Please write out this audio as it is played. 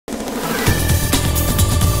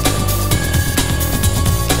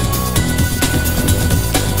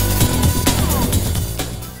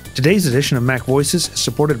Today's edition of Mac Voices is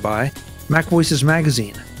supported by MacVoices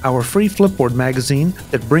Magazine, our free Flipboard magazine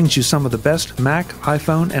that brings you some of the best Mac,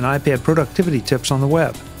 iPhone, and iPad productivity tips on the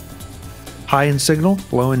web. High in signal,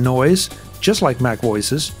 low in noise, just like Mac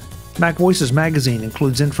Voices, MacVoices Magazine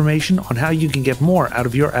includes information on how you can get more out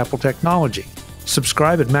of your Apple technology.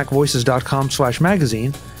 Subscribe at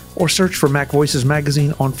macvoices.com/magazine or search for Mac Voices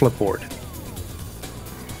Magazine on Flipboard.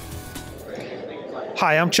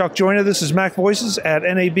 Hi, I'm Chuck Joyner. This is Mac Voices at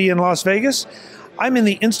NAB in Las Vegas. I'm in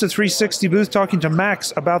the Insta360 booth talking to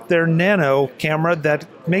Max about their Nano camera that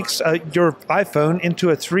makes your iPhone into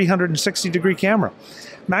a 360-degree camera.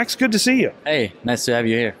 Max, good to see you. Hey, nice to have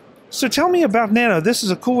you here. So tell me about Nano. This is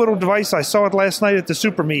a cool little device. I saw it last night at the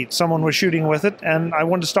Super Meet. Someone was shooting with it, and I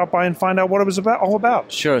wanted to stop by and find out what it was all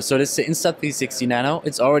about. Sure. So this is the Insta360 Nano.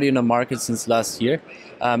 It's already in the market since last year.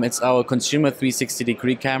 It's our consumer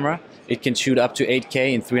 360-degree camera. It can shoot up to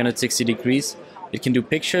 8K in 360 degrees. It can do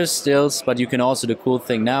pictures, stills, but you can also, the cool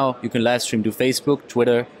thing now, you can live stream to Facebook,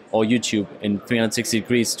 Twitter, or YouTube in 360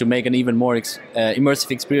 degrees to make an even more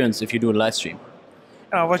immersive experience if you do a live stream.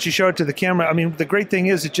 I'll let you show it to the camera. I mean, the great thing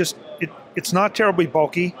is it's not terribly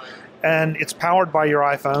bulky, and it's powered by your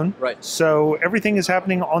iPhone. Right. So everything is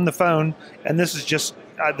happening on the phone, and this is just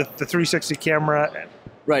the 360 camera.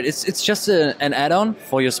 Right. It's just an add-on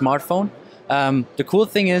for your smartphone. The cool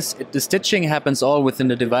thing is the stitching happens all within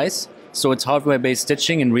the device, so it's hardware-based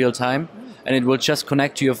stitching in real time, and it will just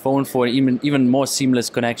connect to your phone for an even more seamless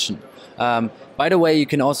connection. By the way, you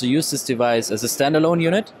can also use this device as a standalone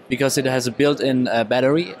unit because it has a built-in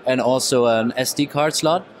battery and also an SD card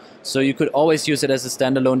slot. So you could always use it as a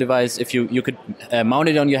standalone device. If you could mount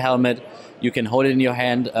it on your helmet, you can hold it in your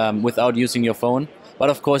hand without using your phone. But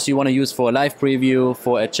of course, you want to use for a live preview,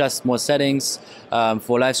 for adjust more settings,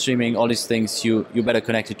 for live streaming, all these things, you better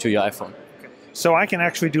connect it to your iPhone. So I can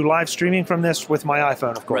actually do live streaming from this with my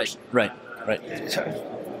iPhone, of course. Right.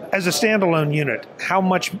 As a standalone unit, how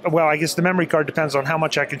much, well, I guess the memory card depends on how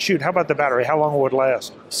much I can shoot. How about the battery? How long will it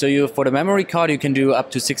last? So for the memory card, you can do up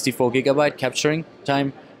to 64 gigabyte capturing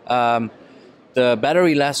time. The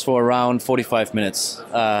battery lasts for around 45 minutes.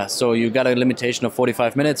 So you got a limitation of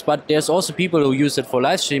 45 minutes, but there's also people who use it for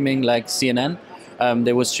live streaming, like CNN.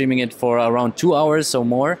 They were streaming it for around 2 hours or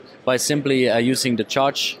more by simply using the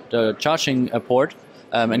charging port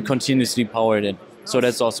and continuously power it in. So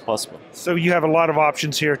that's also possible. So you have a lot of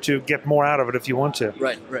options here to get more out of it if you want to.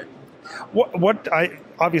 Right.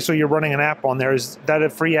 Obviously you're running an app on there. Is that a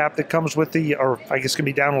free app that comes with or I guess can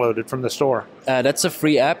be downloaded from the store? That's a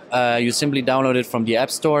free app. You simply download it from the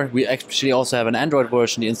App Store. We actually also have an Android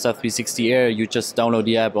version, the Insta360 Air. You just download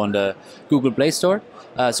the app on the Google Play Store.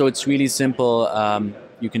 So it's really simple.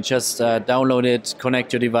 You can just download it,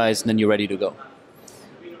 connect your device, and then you're ready to go.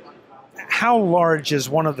 How large is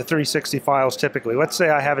one of the 360 files typically? Let's say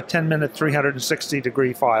I have a 10-minute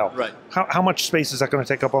 360-degree file. Right. How much space is that going to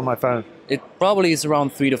take up on my phone? It probably is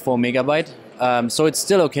around 3 to 4 megabyte. So it's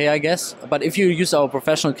still okay, I guess. But if you use our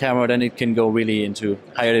professional camera, then it can go really into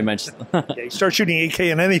higher dimensions. Yeah, you start shooting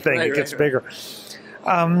 8K in anything, it gets bigger.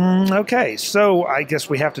 Okay, so I guess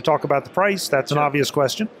we have to talk about the price. That's an obvious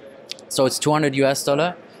question. So it's $200 US.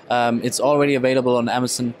 It's already available on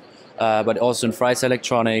Amazon. But also in Fry's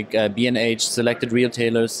Electronic, B&H, selected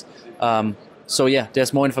retailers. So yeah,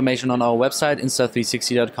 there's more information on our website,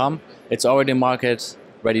 Insta360.com. It's already in market,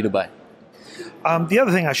 ready to buy. The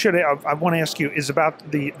other thing I want to ask you is about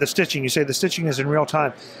the stitching. You say the stitching is in real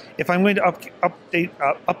time. If I'm going to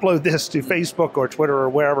upload this to Facebook or Twitter or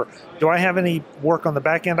wherever, do I have any work on the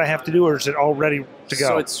back end I have to do, or is it all ready to go?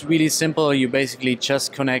 So it's really simple. You basically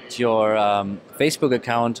just connect your Facebook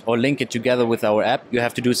account or link it together with our app. You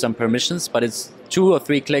have to do some permissions, but it's 2 or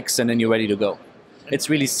 3 clicks and then you're ready to go. It's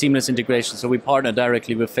really seamless integration. So we partner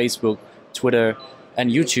directly with Facebook, Twitter,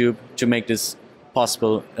 and YouTube to make this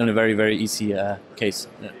possible in a very, very easy case.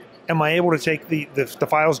 Yeah. Am I able to take the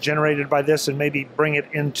files generated by this and maybe bring it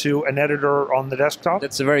into an editor on the desktop?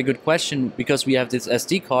 That's a very good question, because we have this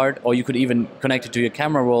SD card, or you could even connect it to your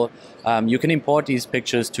camera roll. You can import these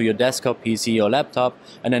pictures to your desktop PC or laptop,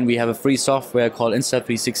 and then we have a free software called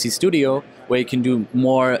Insta360 Studio, where you can do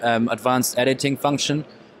more advanced editing function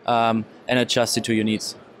and adjust it to your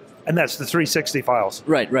needs. And that's the 360 files?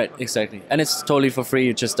 Right, exactly. And it's totally for free.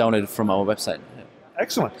 You just download it from our website.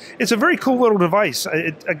 Excellent. It's a very cool little device.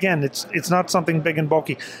 Again, it's not something big and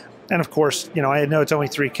bulky. And of course, you know, I know it's only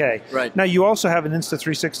 3K. Right. Now, you also have an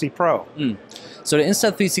Insta360 Pro. So the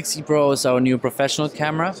Insta360 Pro is our new professional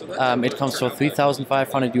camera. It comes for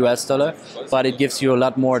 $3,500 US, but it gives you a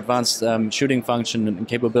lot more advanced shooting function and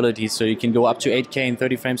capabilities. So you can go up to 8K in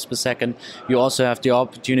 30 frames per second. You also have the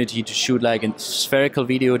opportunity to shoot like a spherical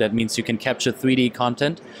video. That means you can capture 3D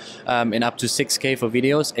content in up to 6K for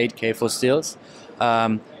videos, 8K for stills.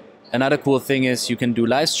 Another cool thing is you can do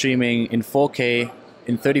live streaming in 4K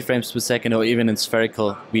in 30 frames per second, or even in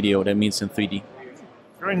spherical video. That means in 3D.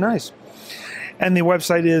 Very nice. And the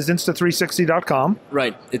website is Insta360.com.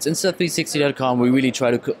 Right, it's Insta360.com. We really try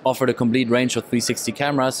to offer the complete range of 360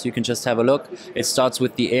 cameras. You can just have a look. It starts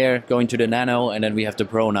with the Air, going to the Nano, and then we have the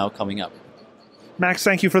Pro now coming up. Max,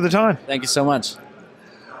 thank you for the time. Thank you so much.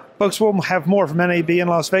 Folks, we'll have more from NAB in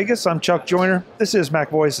Las Vegas. I'm Chuck Joyner. This is Mac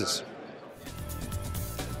Voices.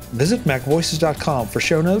 Visit MacVoices.com for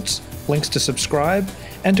show notes, links to subscribe,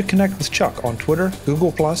 and to connect with Chuck on Twitter,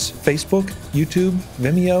 Google+, Facebook, YouTube,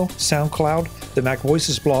 Vimeo, SoundCloud, the Mac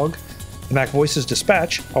Voices blog, the Mac Voices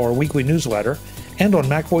Dispatch, our weekly newsletter, and on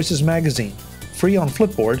MacVoices Magazine, free on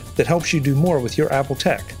Flipboard that helps you do more with your Apple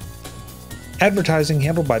tech. Advertising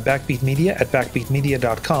handled by Backbeat Media at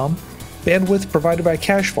backbeatmedia.com, bandwidth provided by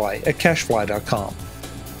CacheFly at cachefly.com.